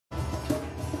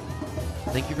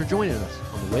Thank you for joining us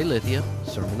on the Way Lithia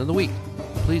Sermon of the Week.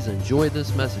 Please enjoy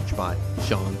this message by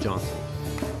Sean Johnson.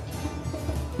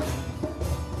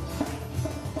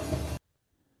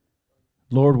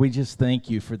 Lord, we just thank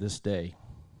you for this day.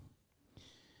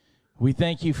 We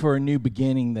thank you for a new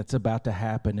beginning that's about to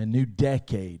happen, a new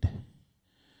decade.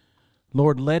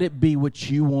 Lord, let it be what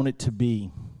you want it to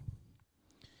be.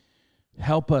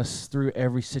 Help us through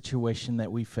every situation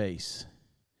that we face.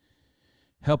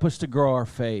 Help us to grow our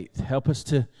faith. Help us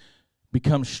to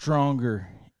become stronger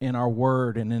in our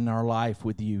word and in our life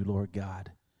with you, Lord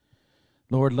God.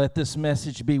 Lord, let this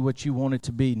message be what you want it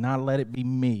to be. Not let it be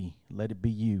me. Let it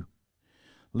be you.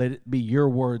 Let it be your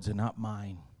words and not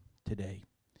mine today.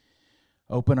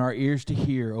 Open our ears to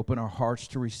hear. Open our hearts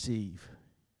to receive.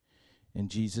 In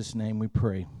Jesus' name we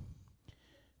pray.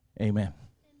 Amen.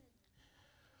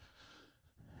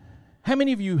 How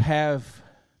many of you have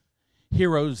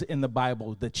heroes in the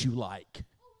Bible that you like?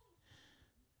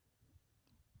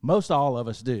 Most all of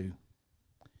us do.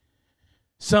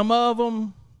 Some of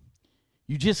them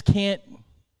you just can't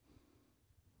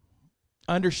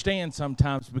understand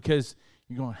sometimes because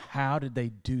you're going, how did they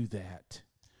do that?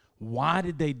 Why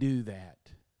did they do that?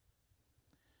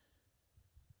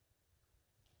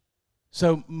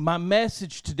 So my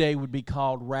message today would be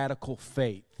called Radical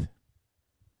Faith.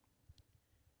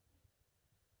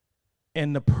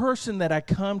 And the person that I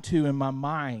come to in my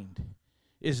mind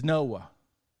is Noah.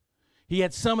 He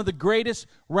had some of the greatest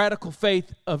radical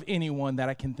faith of anyone that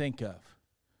I can think of.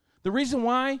 The reason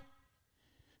why,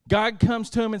 God comes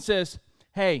to him and says,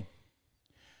 hey,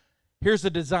 here's the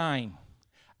design.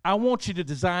 I want you to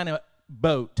design a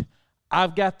boat.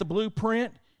 I've got the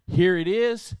blueprint. Here it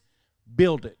is.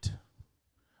 Build it.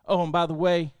 Oh, and by the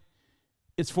way,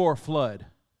 it's for a flood.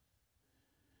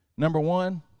 Number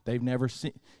one, they've never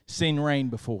seen rain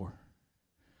before.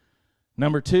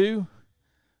 Number two,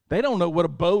 they don't know what a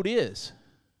boat is.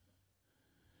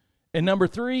 And number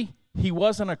three, he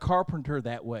wasn't a carpenter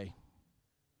that way.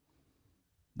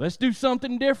 Let's do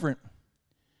something different.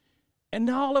 And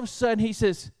all of a sudden he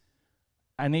says,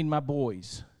 I need my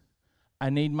boys. I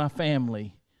need my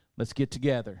family. Let's get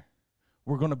together.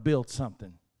 We're going to build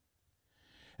something.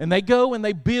 And they go and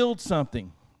they build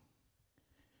something.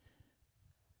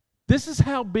 This is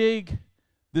how big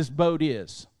this boat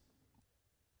is.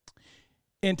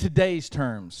 In today's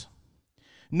terms,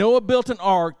 Noah built an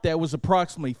ark that was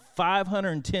approximately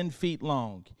 510 feet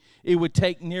long. It would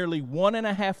take nearly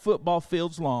 1.5 football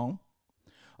fields long.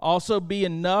 Also be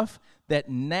enough that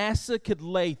NASA could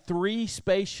lay 3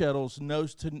 space shuttles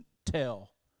nose to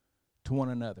tail to one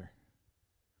another.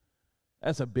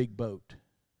 That's a big boat.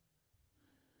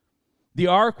 The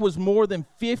ark was more than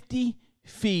 50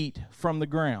 feet from the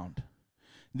ground.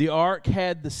 The ark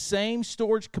had the same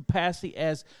storage capacity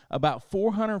as about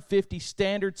 450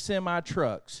 standard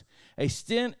semi-trucks. A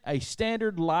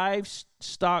standard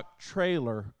livestock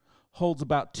trailer holds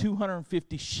about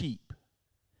 250 sheep.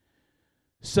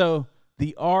 So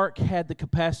the ark had the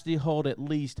capacity to hold at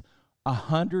least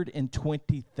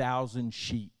 120,000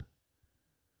 sheep.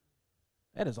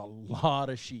 That is a lot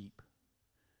of sheep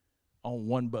on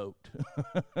one boat.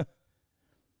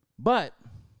 But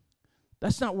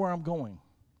that's not where I'm going.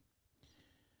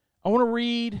 I want to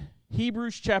read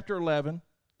Hebrews chapter 11.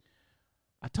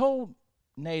 I told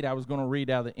Nate I was going to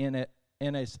read out of the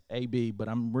NSAB, but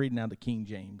I'm reading out of the King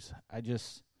James. I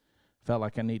just felt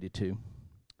like I needed to.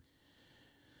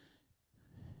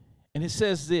 And it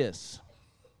says this.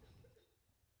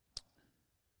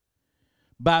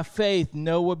 By faith,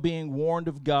 Noah, being warned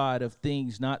of God of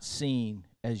things not seen,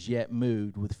 as yet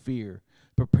moved with fear,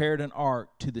 prepared an ark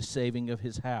to the saving of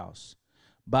his house,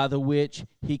 by the which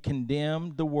he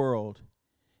condemned the world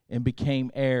and became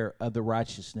heir of the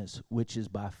righteousness which is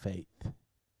by faith.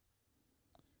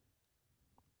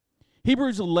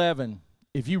 Hebrews 11,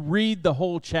 if you read the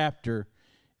whole chapter,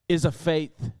 is a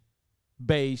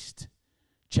faith-based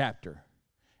chapter.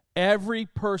 Every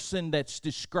person that's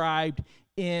described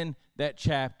in that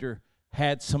chapter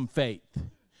had some faith.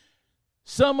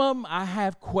 Some of them I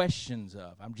have questions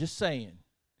of. I'm just saying.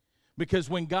 Because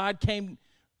when God came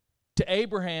to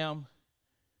Abraham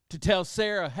to tell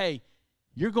Sarah, hey,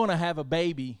 you're going to have a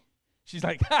baby, she's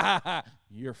like, ha, ha, ha,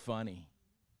 you're funny.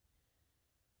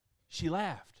 She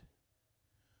laughed.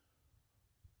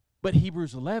 But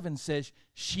Hebrews 11 says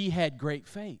she had great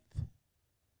faith.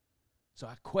 So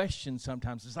I question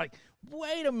sometimes. It's like,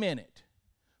 wait a minute.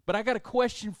 But I got a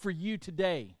question for you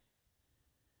today.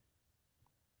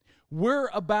 We're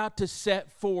about to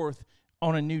set forth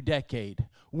on a new decade.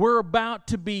 We're about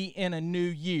to be in a new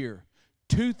year,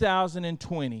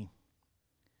 2020.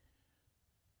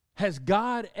 Has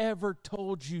God ever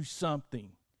told you something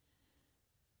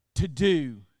to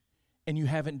do and you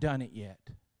haven't done it yet?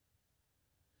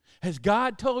 Has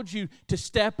God told you to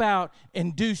step out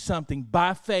and do something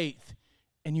by faith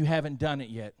and you haven't done it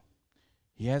yet?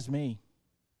 He has me.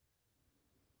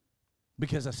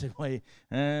 Because I said, wait,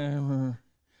 I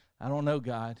don't know,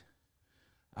 God.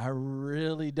 I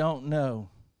really don't know.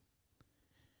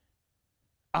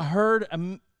 I heard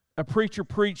a preacher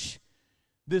preach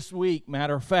this week,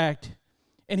 matter of fact,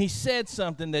 and he said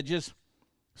something that just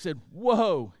said,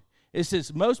 whoa. It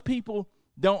says, most people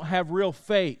don't have real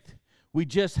faith. We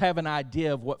just have an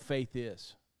idea of what faith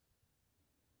is.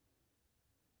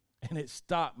 And it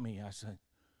stopped me. I said,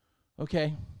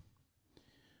 okay,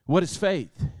 what is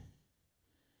faith?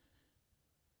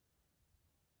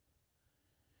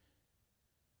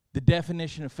 The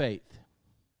definition of faith: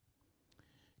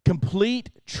 complete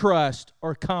trust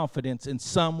or confidence in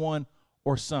someone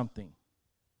or something.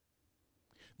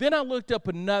 Then I looked up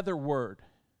another word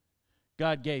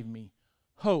God gave me: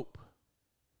 hope.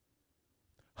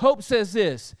 Hope says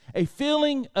this: a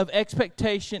feeling of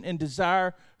expectation and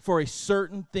desire for a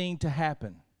certain thing to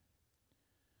happen.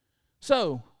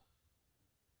 So,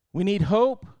 we need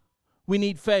hope, we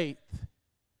need faith,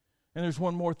 and there's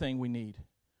one more thing we need: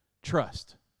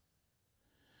 trust.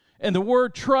 And the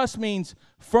word trust means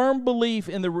firm belief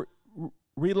in the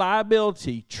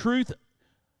reliability, truth,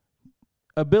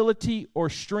 ability,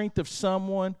 or strength of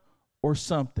someone or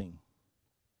something.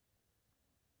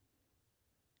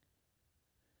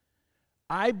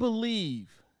 I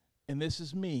believe, and this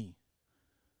is me,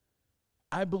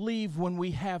 I believe when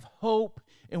we have hope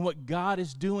in what God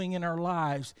is doing in our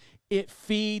lives, it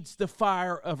feeds the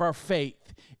fire of our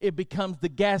faith. It becomes the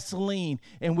gasoline,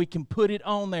 and we can put it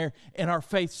on there, and our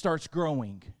faith starts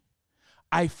growing.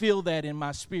 I feel that in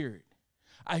my spirit.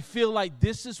 I feel like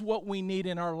this is what we need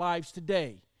in our lives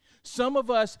today. Some of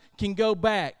us can go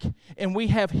back, and we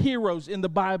have heroes in the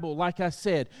Bible. Like I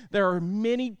said, there are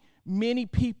many, many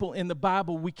people in the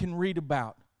Bible we can read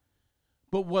about.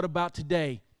 But what about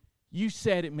today? You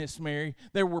said it, Miss Mary.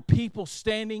 There were people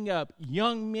standing up,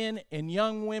 young men and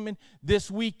young women this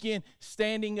weekend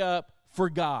standing up for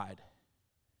God.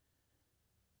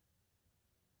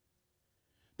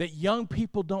 That young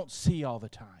people don't see all the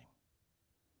time.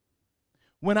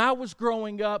 When I was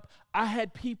growing up, I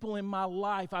had people in my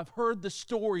life, I've heard the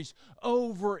stories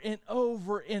over and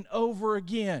over and over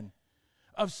again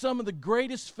of some of the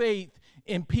greatest faith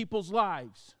in people's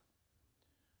lives.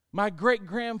 My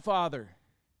great-grandfather,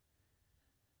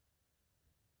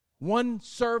 one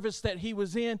service that he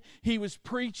was in, he was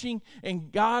preaching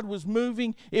and God was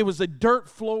moving. It was a dirt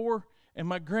floor, and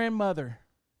my grandmother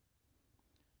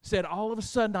said, all of a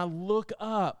sudden I look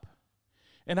up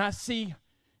and I see,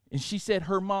 and she said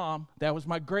her mom, that was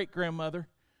my great-grandmother,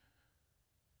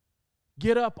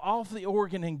 get up off the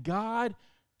organ, and God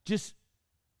just,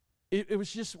 it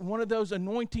was just one of those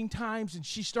anointing times, and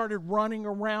she started running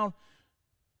around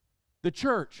the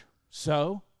church.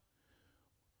 So,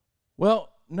 well,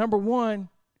 number one,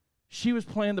 she was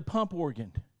playing the pump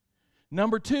organ.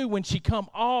 Number two, when she come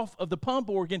off of the pump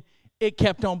organ, it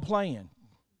kept on playing.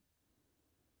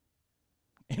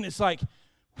 And it's like,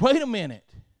 wait a minute.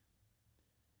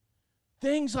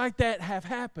 Things like that have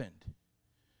happened.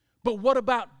 But what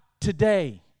about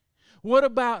today? What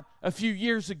about a few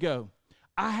years ago?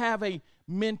 I have a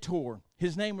mentor.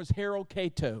 His name was Harold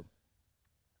Cato.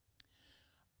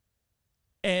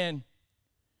 And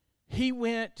he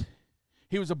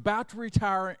was about to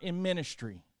retire in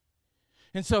ministry.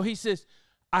 And so he says,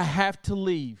 I have to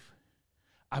leave.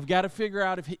 I've got to figure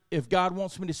out if God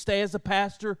wants me to stay as a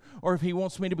pastor, or if he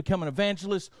wants me to become an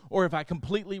evangelist, or if I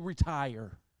completely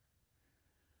retire.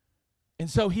 And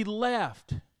so he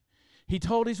left. He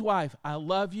told his wife, I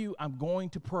love you. I'm going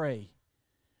to pray.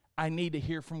 I need to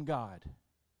hear from God.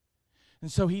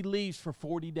 And so he leaves for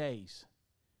 40 days.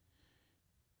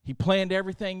 He planned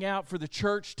everything out for the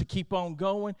church to keep on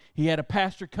going. He had a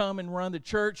pastor come and run the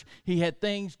church. He had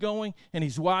things going, and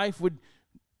his wife would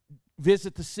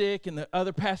visit the sick, and the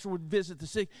other pastor would visit the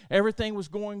sick. Everything was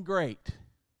going great.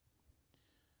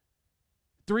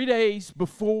 3 days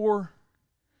before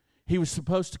he was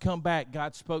supposed to come back,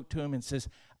 God spoke to him and says,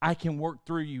 I can work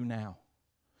through you now.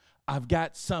 I've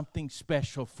got something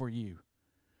special for you.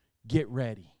 Get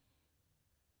ready.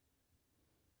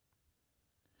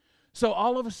 So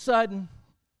all of a sudden,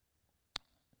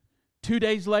 2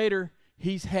 days later,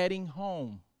 he's heading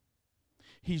home.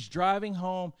 He's driving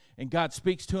home, and God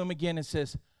speaks to him again and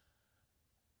says,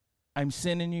 I'm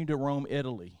sending you to Rome,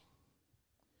 Italy.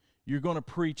 You're going to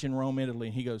preach in Rome, Italy.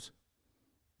 And he goes,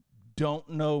 don't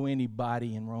know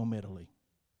anybody in Rome, Italy.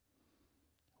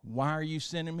 Why are you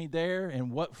sending me there,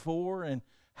 and what for, and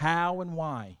how and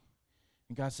why?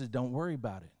 And God says, don't worry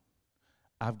about it.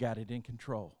 I've got it in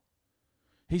control.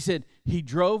 He said he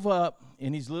drove up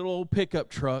in his little old pickup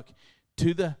truck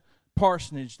to the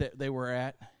parsonage that they were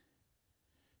at.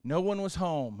 No one was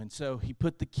home, and so he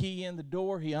put the key in the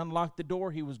door. He unlocked the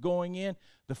door. He was going in.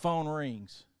 The phone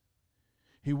rings.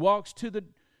 He walks to the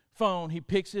phone. He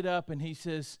picks it up, and he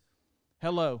says,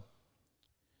 hello.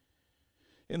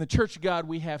 In the Church of God,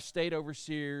 we have state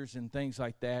overseers and things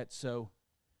like that. So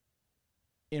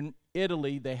in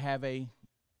Italy, they have a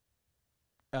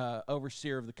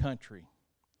overseer of the country.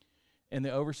 And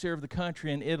the overseer of the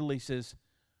country in Italy says,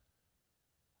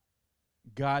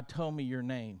 God told me your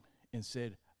name and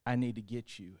said, I need to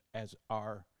get you as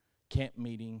our camp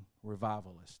meeting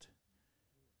revivalist.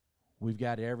 We've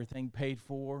got everything paid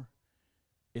for.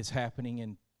 It's happening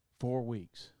in 4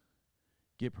 weeks.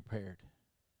 Get prepared.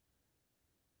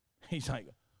 He's like,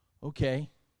 okay,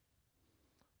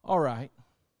 all right.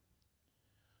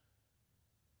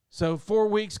 So 4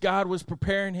 weeks, God was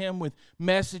preparing him with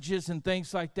messages and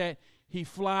things like that. He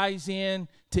flies in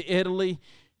to Italy.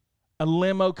 A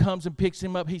limo comes and picks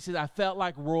him up. He said, I felt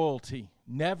like royalty.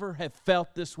 Never have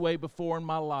felt this way before in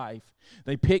my life.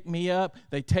 They pick me up.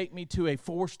 They take me to a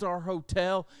 4-star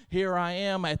hotel. Here I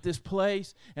am at this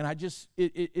place. And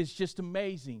it's just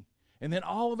amazing. And then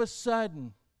all of a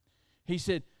sudden, he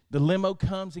said, the limo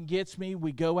comes and gets me.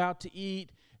 We go out to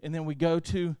eat. And then we go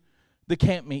to the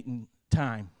camp meeting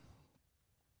time.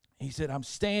 He said, I'm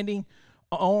standing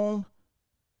on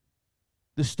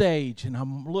the stage and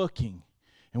I'm looking.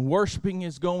 And worshiping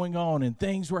is going on, and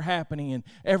things were happening, and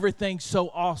everything's so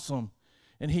awesome.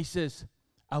 And he says,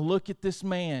 I look at this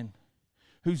man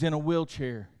who's in a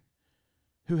wheelchair,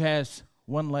 who has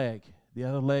one leg. The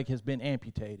other leg has been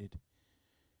amputated.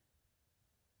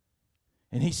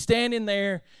 And he's standing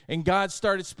there, and God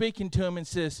started speaking to him and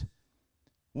says,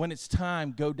 when it's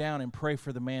time, go down and pray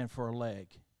for the man for a leg.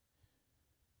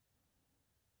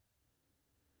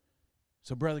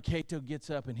 So Brother Cato gets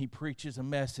up and he preaches a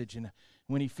message, and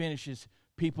when he finishes,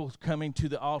 people coming to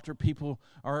the altar, people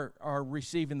are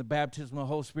receiving the baptism of the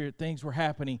Holy Spirit. Things were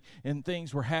happening,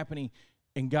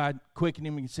 and God quickened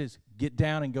him and says, get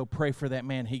down and go pray for that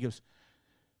man. He goes,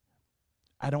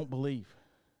 I don't believe.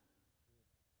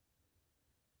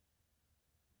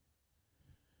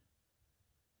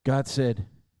 God said,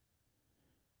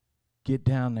 get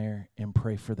down there and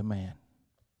pray for the man.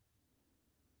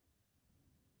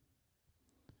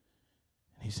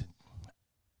 He said,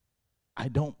 I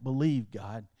don't believe,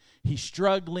 God. He's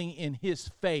struggling in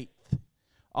his faith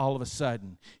all of a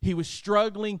sudden. He was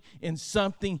struggling in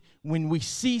something. When we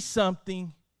see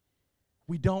something,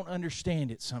 we don't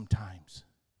understand it sometimes.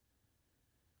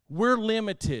 We're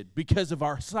limited because of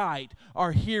our sight,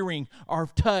 our hearing, our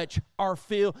touch, our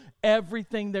feel.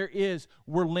 Everything there is,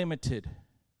 we're limited.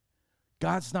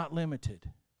 God's not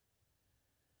limited.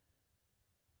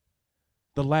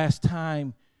 The last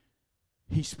time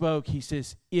he spoke, he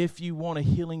says, if you want a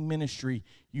healing ministry,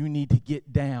 you need to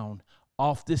get down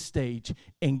off this stage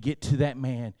and get to that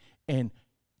man and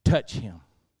touch him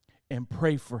and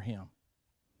pray for him.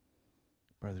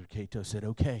 Brother Cato said,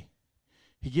 okay.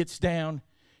 He gets down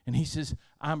and he says,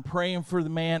 I'm praying for the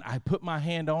man. I put my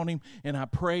hand on him and I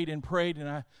prayed and prayed,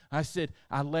 and I said,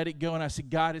 I let it go, and I said,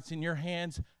 God, it's in your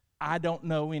hands. I don't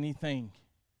know anything.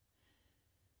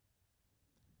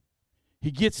 He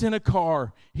gets in a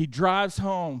car. He drives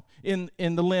home in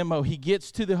the limo. He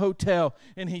gets to the hotel,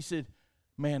 and he said,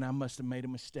 man, I must have made a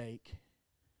mistake.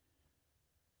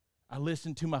 I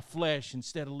listened to my flesh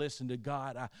instead of listening to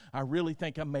God. I really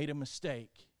think I made a mistake.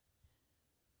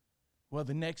 Well,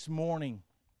 the next morning,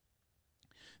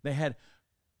 they had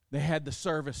the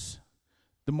service,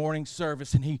 the morning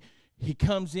service, and he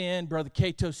comes in. Brother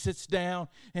Cato sits down,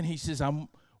 and he says, I'm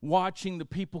watching the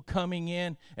people coming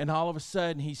in, and all of a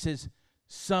sudden, he says,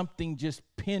 something just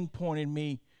pinpointed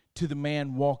me to the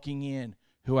man walking in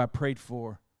who I prayed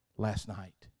for last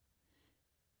night.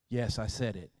 Yes, I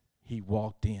said it. He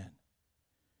walked in.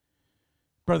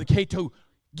 Brother Cato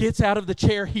gets out of the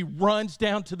chair. He runs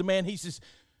down to the man. He says,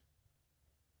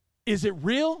 is it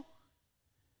real?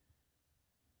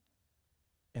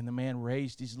 And the man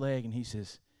raised his leg and he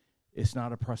says, it's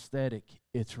not a prosthetic.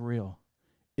 It's real.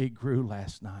 It grew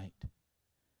last night.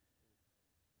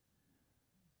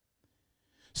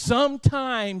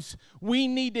 Sometimes we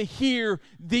need to hear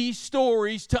these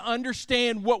stories to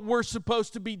understand what we're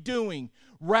supposed to be doing.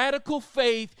 Radical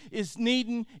faith is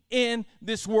needed in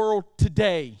this world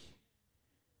today.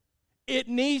 It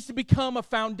needs to become a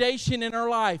foundation in our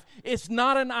life. It's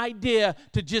not an idea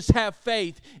to just have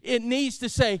faith. It needs to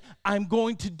say, I'm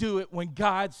going to do it when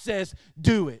God says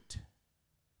do it.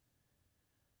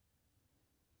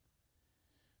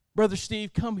 Brother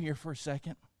Steve, come here for a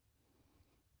second.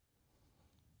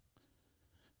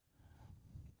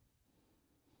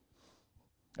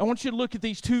 I want you to look at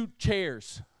these two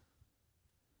chairs.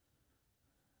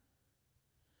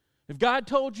 If God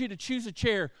told you to choose a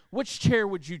chair, which chair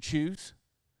would you choose?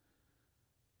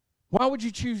 Why would you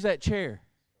choose that chair?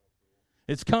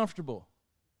 It's comfortable.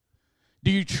 Do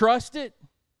you trust it?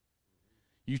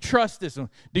 You trust this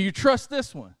one. Do you trust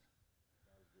this one?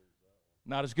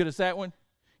 Not as good as that one?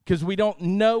 Because we don't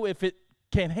know if it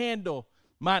can handle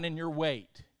mine and your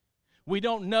weight. We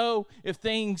don't know if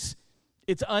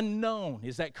it's unknown.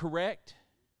 Is that correct?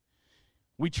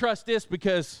 We trust this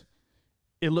because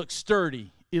it looks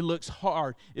sturdy. It looks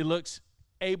hard. It looks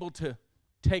able to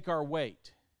take our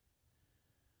weight.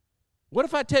 What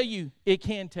if I tell you it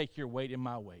can take your weight and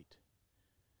my weight?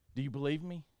 Do you believe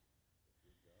me?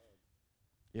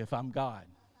 If I'm God.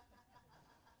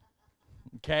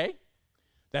 Okay?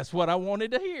 That's what I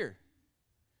wanted to hear.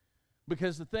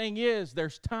 Because the thing is,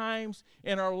 there's times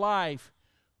in our life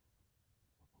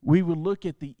we would look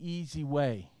at the easy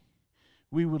way.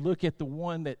 We would look at the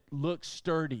one that looks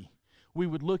sturdy. We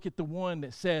would look at the one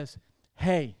that says,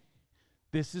 hey,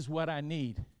 this is what I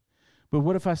need. But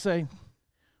what if I say,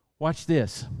 watch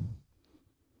this.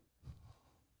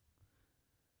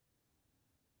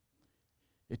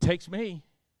 It takes me.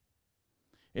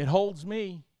 It holds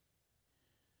me.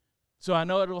 So I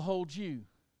know it'll hold you.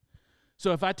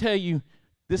 So if I tell you,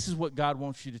 this is what God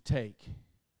wants you to take,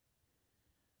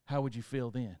 how would you feel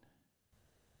then?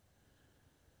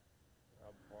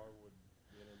 I probably would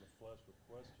get in the flesh would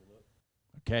question it.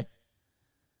 Okay.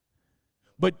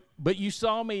 But you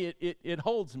saw me, it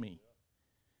holds me.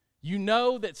 You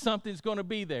know that something's going to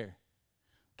be there.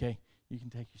 Okay, you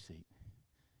can take your seat.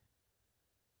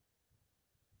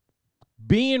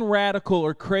 Being radical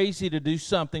or crazy to do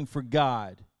something for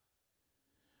God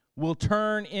will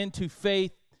turn into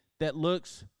faith that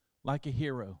looks like a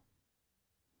hero.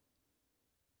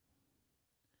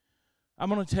 I'm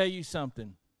going to tell you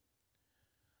something.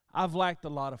 I've lacked a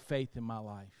lot of faith in my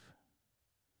life.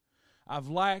 I've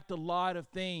lacked a lot of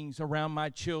things around my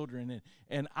children.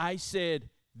 And I said,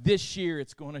 this year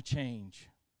it's going to change.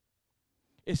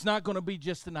 It's not going to be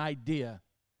just an idea.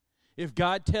 If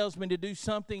God tells me to do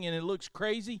something and it looks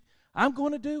crazy, I'm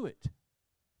going to do it.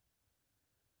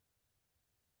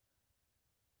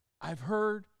 I've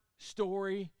heard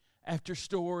story after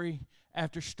story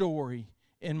after story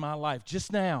in my life.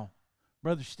 Just now,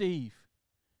 Brother Steve.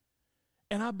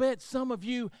 And I bet some of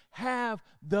you have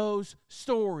those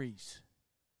stories.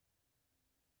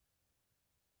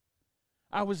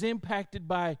 I was impacted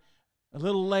by a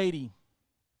little lady.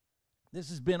 This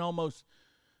has been almost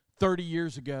 30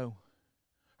 years ago.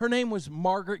 Her name was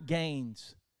Margaret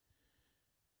Gaines.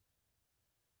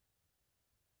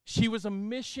 She was a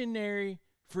missionary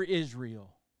for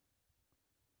Israel,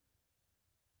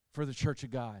 for the Church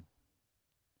of God.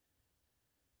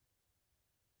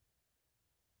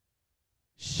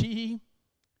 She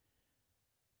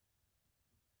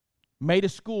made a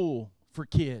school for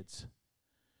kids,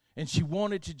 and she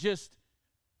wanted to just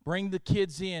bring the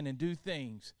kids in and do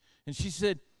things. And she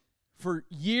said, for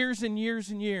years and years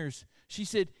and years, she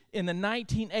said, in the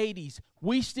 1980s,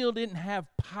 we still didn't have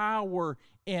power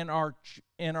in our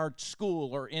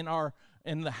school or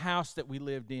in the house that we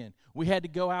lived in. We had to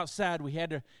go outside. We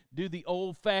had to do the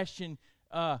old-fashioned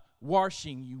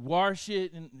washing. You wash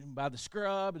it by the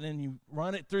scrub, and then you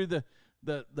run it through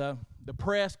the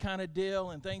press kind of deal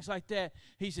and things like that.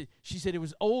 She said it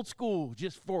was old school,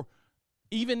 just for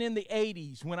even in the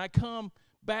 80s. When I come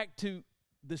back to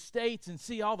the States and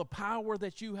see all the power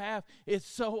that you have, it's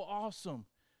so awesome.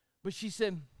 But she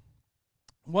said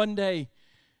one day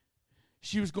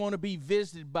she was going to be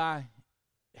visited by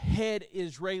head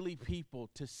Israeli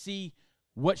people to see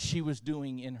what she was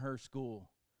doing in her school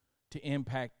to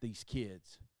impact these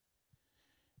kids.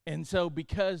 And so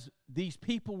because these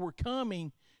people were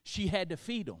coming, she had to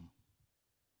feed them.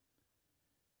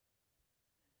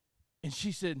 And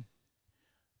she said,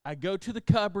 I go to the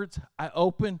cupboards, I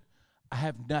open, I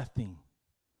have nothing.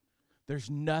 There's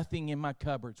nothing in my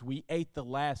cupboards. We ate the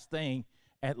last thing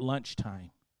at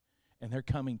lunchtime, and they're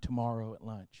coming tomorrow at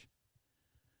lunch.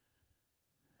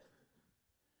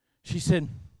 She said,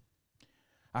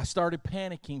 I started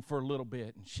panicking for a little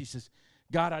bit. And she says,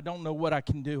 God, I don't know what I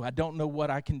can do. I don't know what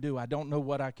I can do. I don't know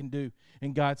what I can do.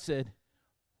 And God said,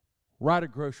 write a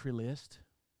grocery list.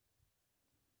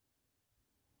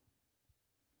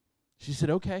 She said,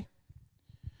 okay.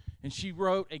 And she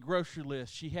wrote a grocery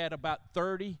list. She had about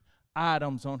 30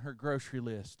 items on her grocery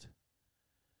list.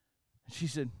 She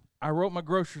said, I wrote my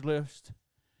grocery list.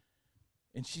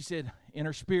 And she said, in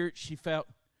her spirit, she felt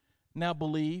Now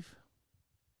believe.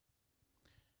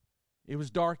 It was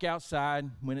dark outside.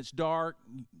 When it's dark,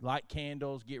 light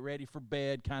candles, get ready for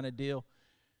bed kind of deal.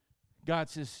 God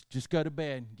says, just go to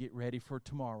bed and get ready for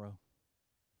tomorrow.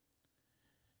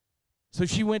 So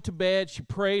she went to bed. She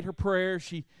prayed her prayer.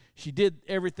 She did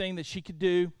everything that she could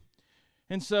do.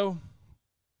 And so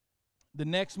the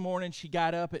next morning, she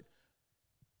got up at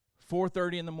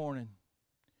 4:30 in the morning.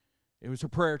 It was her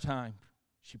prayer time.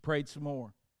 She prayed some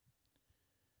more.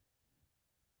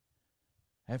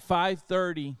 At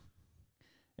 5:30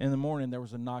 in the morning, there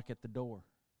was a knock at the door.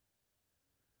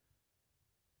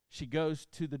 She goes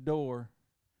to the door,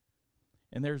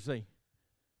 and there's a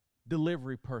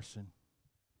delivery person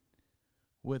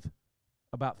with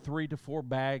about 3 to 4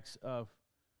 bags of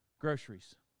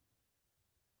groceries.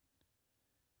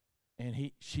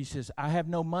 And she says, I have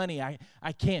no money.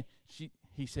 I can't.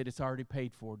 He said, it's already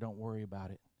paid for. Don't worry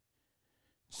about it.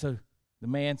 So the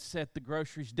man set the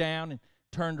groceries down and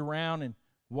turned around and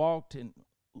walked and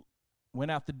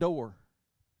went out the door.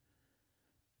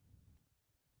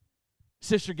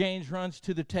 Sister Gaines runs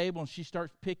to the table and she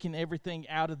starts picking everything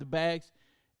out of the bags.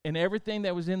 And everything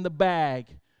that was in the bag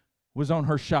was on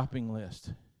her shopping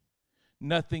list.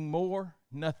 Nothing more,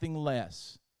 nothing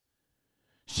less.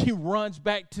 She runs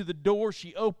back to the door.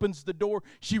 She opens the door.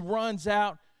 She runs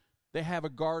out. They have a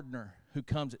gardener who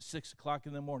comes at 6 o'clock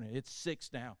in the morning. It's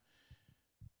 6 now.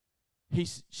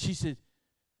 She said,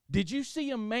 did you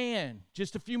see a man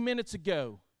just a few minutes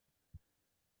ago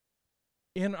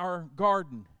in our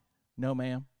garden? No,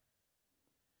 ma'am.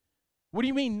 What do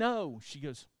you mean, no?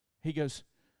 He goes,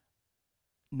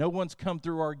 no one's come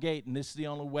through our gate, and this is the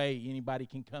only way anybody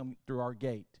can come through our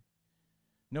gate.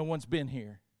 No one's been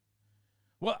here.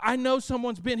 Well, I know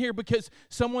someone's been here because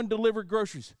someone delivered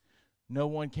groceries. No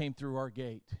one came through our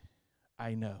gate.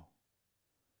 I know.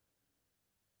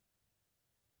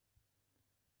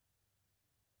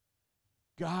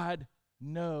 God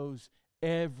knows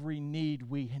every need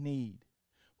we need.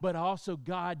 But also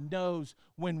God knows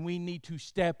when we need to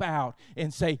step out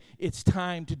and say, it's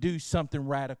time to do something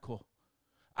radical.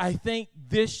 I think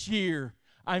this year,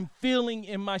 I'm feeling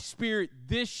in my spirit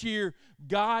this year,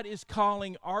 God is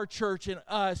calling our church and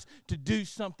us to do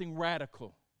something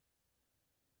radical.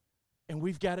 And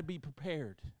we've got to be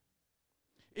prepared.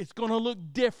 It's going to look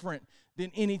different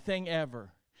than anything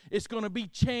ever. It's going to be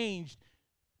changed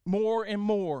more and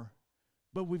more.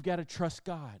 But we've got to trust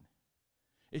God.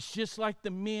 It's just like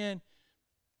the men,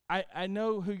 I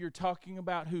know who you're talking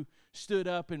about, who stood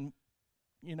up and,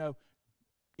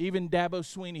 even Dabo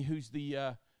Swinney, who's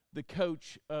the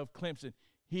coach of Clemson.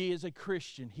 He is a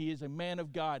Christian. He is a man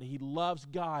of God. He loves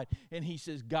God. And he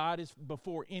says God is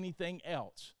before anything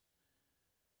else.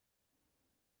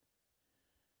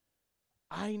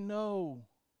 I know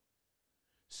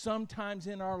sometimes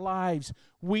in our lives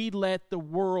we let the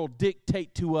world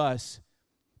dictate to us,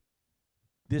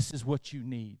 this is what you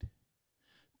need.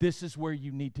 This is where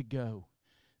you need to go.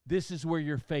 This is where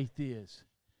your faith is.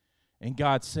 And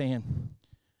God's saying,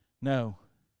 no,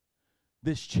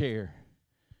 this chair,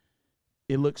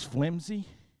 it looks flimsy.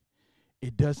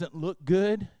 It doesn't look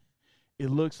good. It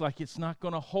looks like it's not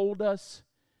going to hold us.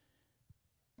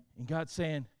 And God's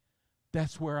saying,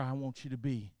 that's where I want you to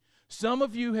be. Some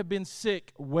of you have been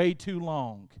sick way too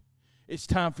long. It's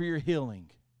time for your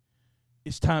healing.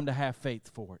 It's time to have faith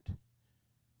for it.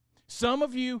 Some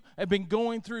of you have been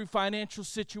going through financial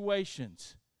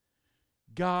situations.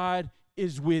 God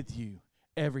is with you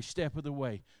every step of the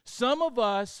way. Some of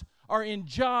us are in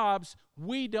jobs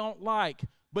we don't like,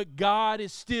 but God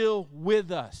is still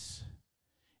with us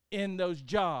in those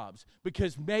jobs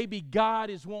because maybe God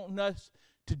is wanting us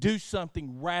to do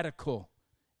something radical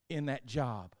in that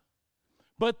job.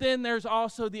 But then there's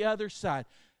also the other side.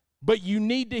 But you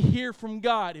need to hear from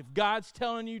God. If God's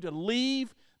telling you to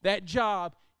leave that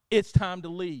job, it's time to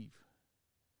leave.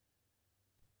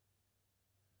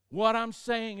 What I'm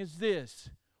saying is this.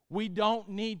 We don't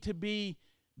need to be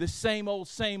the same old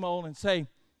and say,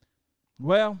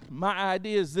 well, my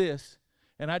idea is this,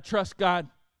 and I trust God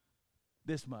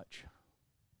this much.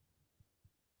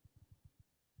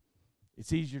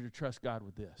 It's easier to trust God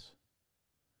with this.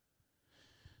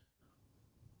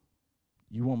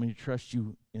 You want me to trust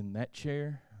you in that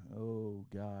chair? Oh,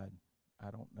 God,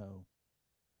 I don't know.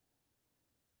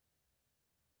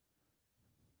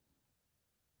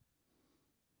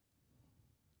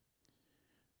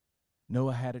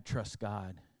 Noah had to trust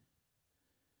God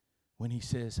when he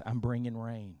says, I'm bringing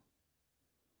rain.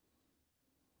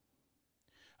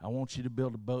 I want you to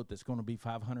build a boat that's going to be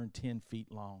 510 feet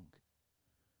long,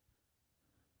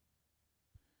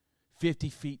 50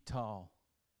 feet tall.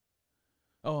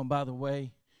 Oh, and by the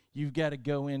way, you've got to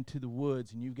go into the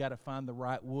woods and you've got to find the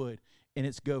right wood, and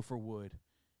it's gopher wood.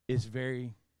 It's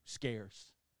very scarce.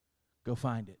 Go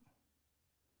find it.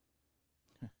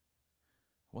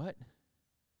 What?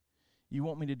 You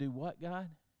want me to do what, God?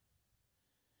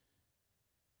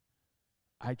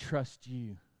 I trust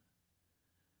you.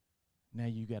 Now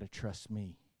you got to trust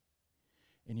me.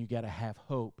 And you got to have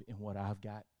hope in what I've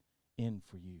got in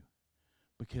for you,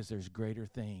 because there's greater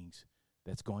things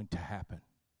that's going to happen.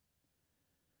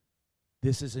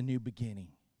 This is a new beginning.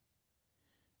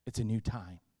 It's a new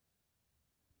time.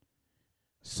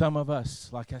 Some of us,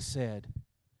 like I said,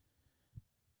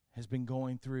 has been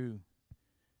going through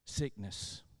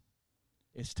sickness.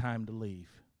 It's time to leave.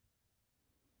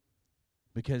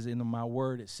 Because in my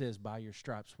word it says, by your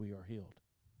stripes we are healed.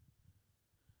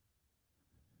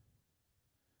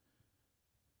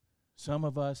 Some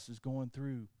of us is going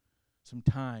through some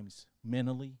times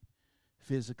mentally,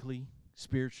 physically,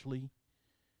 spiritually,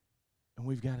 and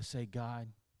we've got to say, God,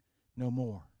 no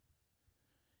more.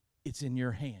 It's in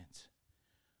your hands.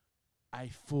 I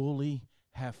fully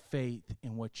have faith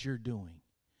in what you're doing.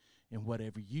 And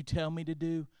whatever you tell me to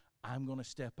do, I'm going to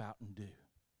step out and do.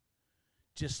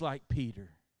 Just like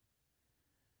Peter.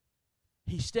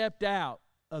 He stepped out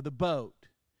of the boat.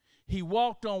 He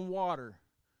walked on water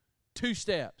 2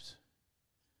 steps.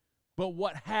 But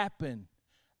what happened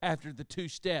after the 2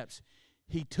 steps?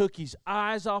 He took his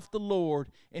eyes off the Lord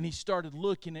and he started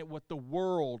looking at what the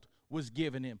world was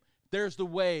giving him. There's the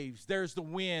waves, there's the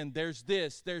wind, there's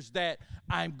this, there's that.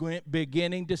 I'm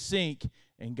beginning to sink.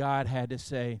 And God had to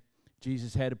say,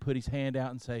 Jesus had to put his hand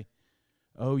out and say,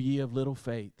 "Oh, ye of little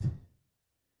faith."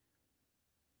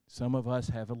 Some of us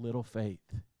have a little faith.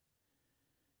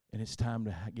 And it's time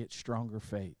to get stronger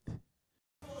faith.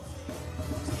 I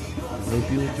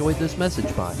hope you enjoyed this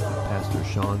message by Pastor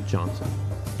Sean Johnson.